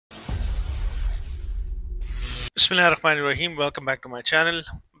Bismillahirrahmanirrahim. Welcome back to my channel.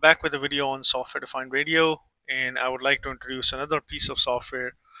 Back with a video on software-defined radio, and I would like to introduce another piece of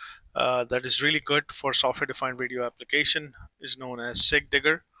software that is really good for software-defined radio application. Is known as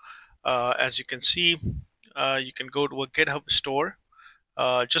SigDigger. As you can see, you can go to a GitHub store.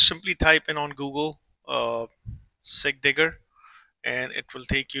 Just simply type in on Google SigDigger, and it will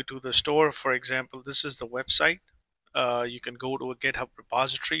take you to the store. For example, this is the website. You can go to a GitHub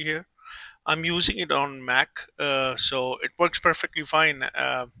repository here. I'm using it on Mac, so it works perfectly fine.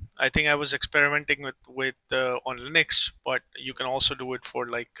 I think I was experimenting with on Linux, but you can also do it for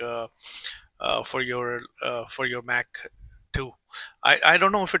for your Mac too. I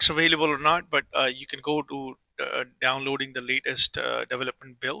don't know if it's available or not, but you can go to downloading the latest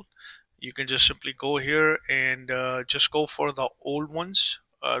development build. You can just simply go here and just go for the old ones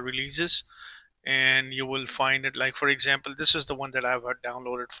releases, and you will find it. Like for example, this is the one that I've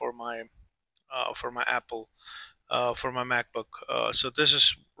downloaded for my Apple, for my MacBook. So this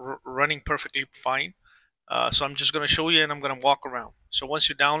is running perfectly fine. So I'm just going to show you, and I'm going to walk around. So once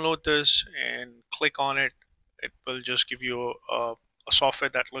you download this and click on it, it will just give you a software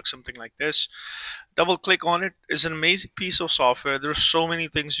that looks something like this. Double click on it. It's an amazing piece of software. There's so many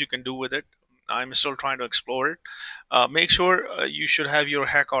things you can do with it. I'm still trying to explore it. Make sure you should have your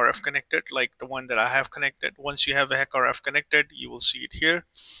HackRF connected, like the one that I have connected. Once you have the HackRF connected, you will see it here.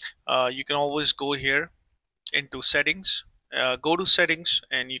 You can always go here into settings. Go to settings,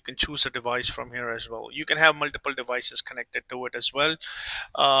 and you can choose a device from here as well. You can have multiple devices connected to it as well.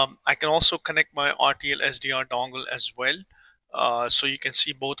 I can also connect my RTL-SDR dongle as well, so you can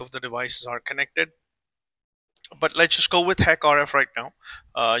see both of the devices are connected. But let's just go with HackRF right now.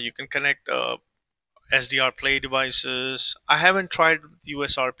 You can connect SDRPlay devices. I haven't tried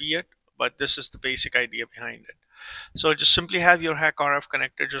USRP yet, but this is the basic idea behind it. So just simply have your HackRF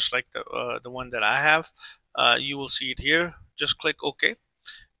connector, just like the one that I have. You will see it here. Just click OK,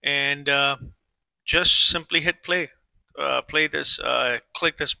 and just simply hit play. Play this.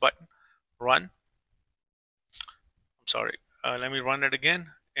 Click this button. Run. I'm sorry. Let me run it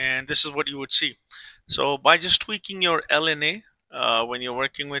again, and this is what you would see. So by just tweaking your LNA, when you're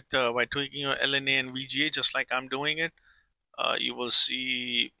working with by tweaking your LNA and VGA, just like I'm doing it, you will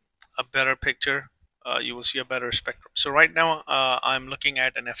see a better picture. You will see a better spectrum. So right now I'm looking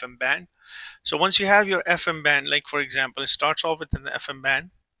at an FM band. So once you have your FM band, like for example, it starts off with an FM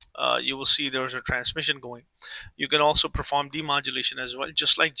band. You will see there's a transmission going. You can also perform demodulation as well,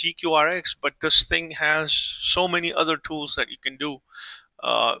 just like GQRX, but this thing has so many other tools that you can do.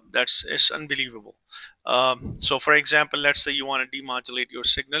 It's unbelievable. So for example, let's say you want to demodulate your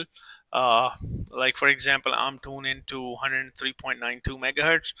signal. Like for example, I'm tuned into 103.92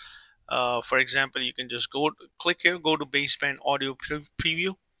 megahertz. For example, you can just click here, go to baseband audio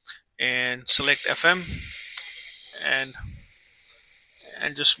preview, and select FM,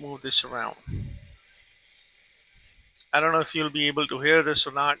 and just move this around. I don't know if you'll be able to hear this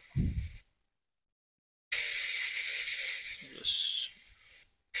or not.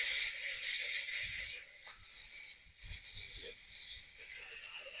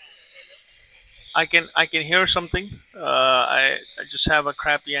 I can hear something. I just have a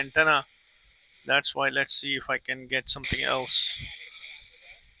crappy antenna. That's why. Let's see if I can get something else.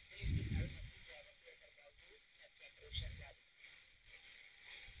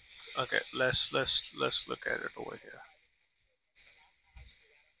 Okay, let's look at it over here.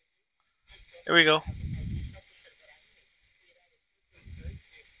 Here we go.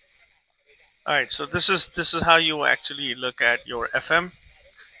 All right, so this is how you actually look at your FM.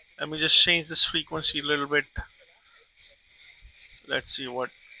 Let me just change this frequency a little bit. Let's see what.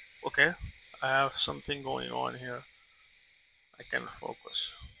 Okay, I have something going on here. I can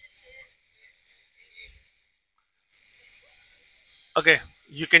focus. Okay,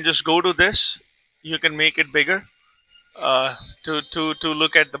 you can just go to this. You can make it bigger to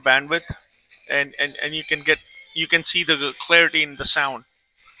look at the bandwidth, and you can see the clarity in the sound.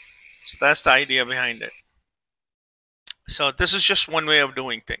 So that's the idea behind it. So this is just one way of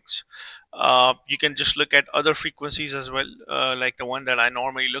doing things. You can just look at other frequencies as well. Like the one that I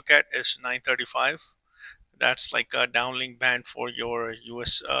normally look at is 935. That's like a downlink band for your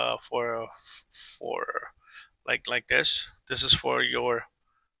US for like this. This is for your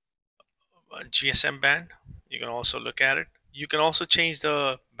GSM band. You can also look at it. You can also change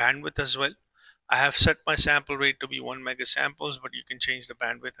the bandwidth as well. I have set my sample rate to be 1 mega samples, but you can change the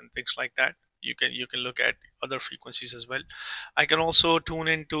bandwidth and things like that. You can look at other frequencies as well. I can also tune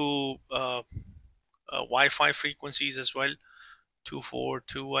into Wi-Fi frequencies as well.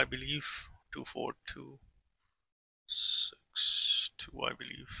 242, I believe. 242.62, I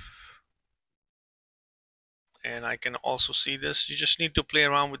believe. and I can also see this. You just need to play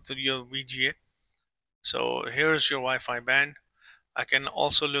around with your VGA. So here's your Wi-Fi band. I can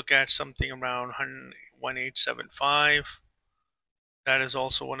also look at something around 1875. That is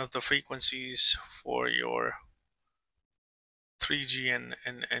also one of the frequencies for your 3G and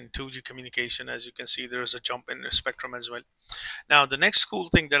 2G communication. As you can see, there's a jump in the spectrum as well. Now, the next cool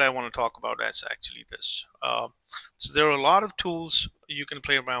thing that I want to talk about is actually this. So there are a lot of tools you can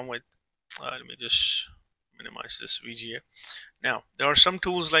play around with. Let me just minimize this VGA. Now, there are some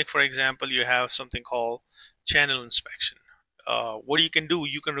tools like, for example, you have something called channel inspection. What you can do,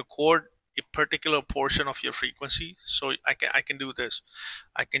 you can record a particular portion of your frequency. So I can do this.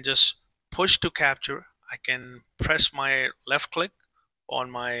 I can just push to capture. I can press my left click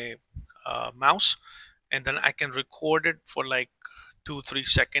on my mouse, and then I can record it for like 2-3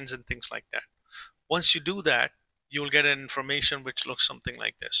 seconds and things like that. Once you do that, you'll get an information which looks something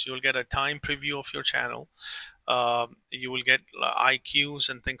like this. You'll get a time preview of your channel. You will get IQs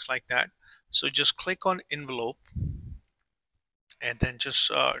and things like that. So just click on envelope and then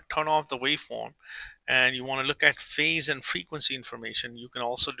just turn off the waveform, and you want to look at phase and frequency information. You can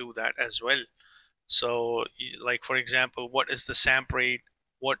also do that as well. So like, for example, what is the sample rate,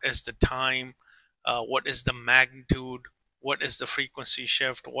 what is the time, what is the magnitude, what is the frequency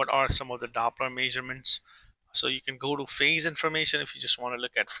shift, what are some of the Doppler measurements. So you can go to phase information if you just want to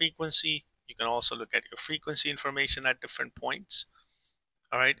look at frequency. You can also look at your frequency information at different points,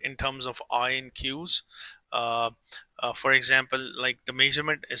 all right, in terms of I and Qs. For example, like the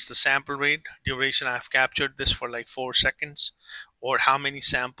measurement is the sample rate, duration. I've captured this for like 4 seconds, or how many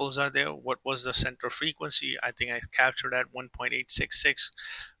samples are there, what was the center frequency. I think I captured at 1.866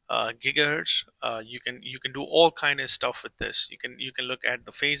 gigahertz. You can do all kind of stuff with this. You can look at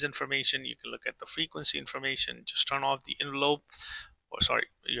the phase information, you can look at the frequency information. Just turn off the envelope, or sorry,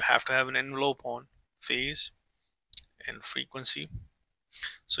 you have to have an envelope on phase and frequency.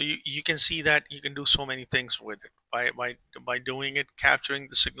 So you can see that you can do so many things with it by doing it, capturing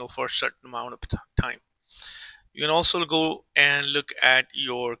the signal for a certain amount of time. You can also go and look at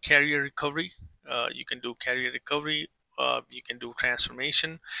your carrier recovery. You can do carrier recovery. You can do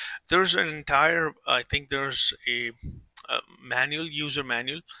transformation. There's an entire, I think there's a manual, user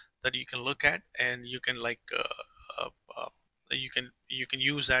manual, that you can look at, and you can like you can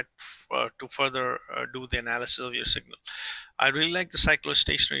use that to further do the analysis of your signal. I really like the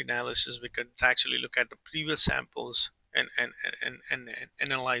cyclostationary analysis because it actually look at the previous samples and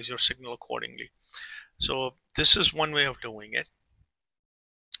analyze your signal accordingly. So this is one way of doing it.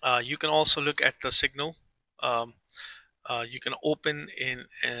 You can also look at the signal. You can open in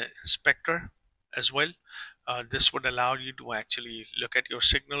Inspector as well. This would allow you to actually look at your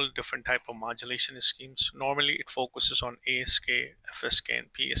signal, different type of modulation schemes. Normally it focuses on ASK, FSK,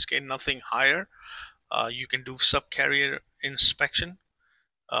 and PSK, nothing higher. You can do subcarrier inspection.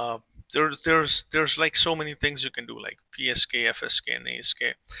 There's like so many things you can do, like PSK, FSK, and ASK.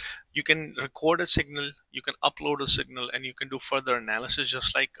 You can record a signal, you can upload a signal, and you can do further analysis,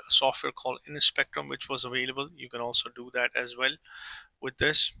 just like a software called InSpectrum, which was available. You can also do that as well with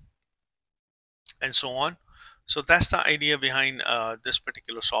this, and so on. So that's the idea behind this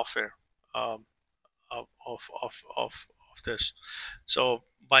particular software of this. So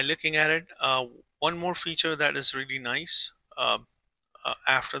by looking at it, one more feature that is really nice.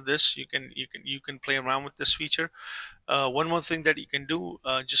 After this, you can play around with this feature. One more thing that you can do,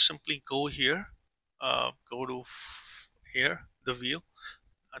 just simply go here, go to here, the wheel,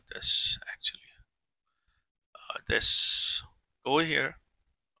 not this actually, this, go here.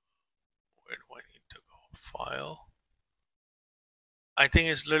 Where do I need to go? File. I think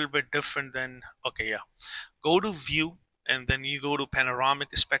it's a little bit different than, okay, yeah. Go to view, and then you go to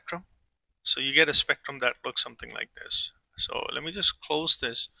panoramic spectrum. So you get a spectrum that looks something like this. So let me just close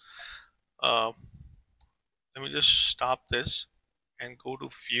this. Let me just stop this and go to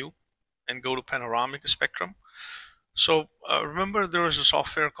view and go to panoramic spectrum. So remember, there was a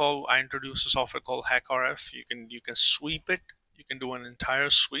software called, I introduced a software called HackRF. You can sweep it. You can do an entire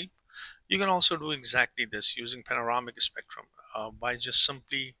sweep. You can also do exactly this using panoramic spectrum by just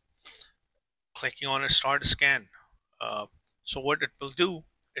simply clicking on it, start a scan. So what it will do,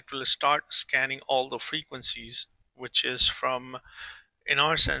 it will start scanning all the frequencies, which is from, in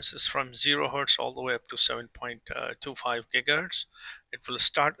our sense, is from 0 hertz all the way up to 7.25 gigahertz. It will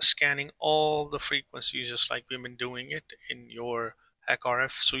start scanning all the frequencies just like we've been doing it in your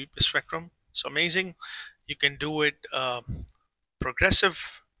HackRF sweep spectrum. So amazing. You can do it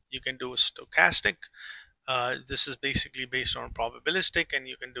progressive, you can do stochastic. This is basically based on probabilistic, and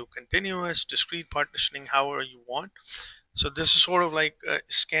you can do continuous, discrete partitioning, however you want. So this is sort of like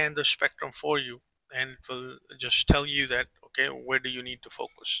scan the spectrum for you. and it will just tell you that, okay, where do you need to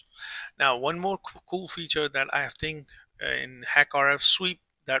focus. Now, one more cool feature that I think in HackRF sweep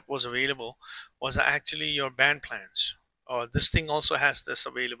that was available was actually your band plans. This thing also has this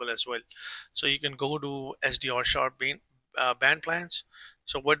available as well. So you can go to SDR sharp band plans.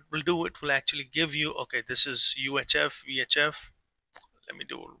 So what will do, it will actually give you, okay, this is UHF, VHF. Let me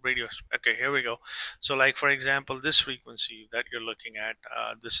do radio. Okay, here we go. So like, for example, this frequency that you're looking at,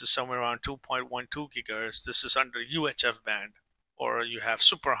 this is somewhere around 2.12 gigahertz. This is under UHF band, or you have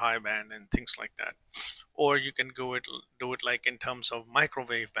super high band and things like that. Or you can do it like in terms of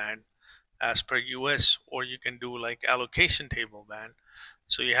microwave band as per US, or you can do like allocation table band.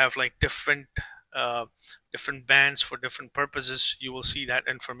 So you have like uh, different bands for different purposes. You will see that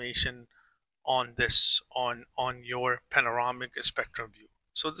information on this on your panoramic spectrum view.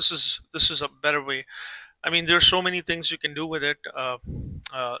 So this is a better way. I mean, there's so many things you can do with it uh,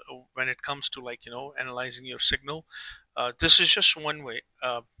 when it comes to, like, analyzing your signal. This is just one way.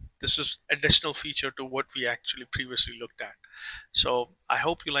 This is additional feature to what we actually previously looked at. So I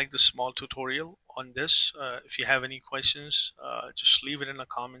hope you like this small tutorial on this. If you have any questions, just leave it in the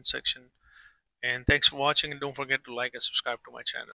comment section. And thanks for watching, and don't forget to like and subscribe to my channel.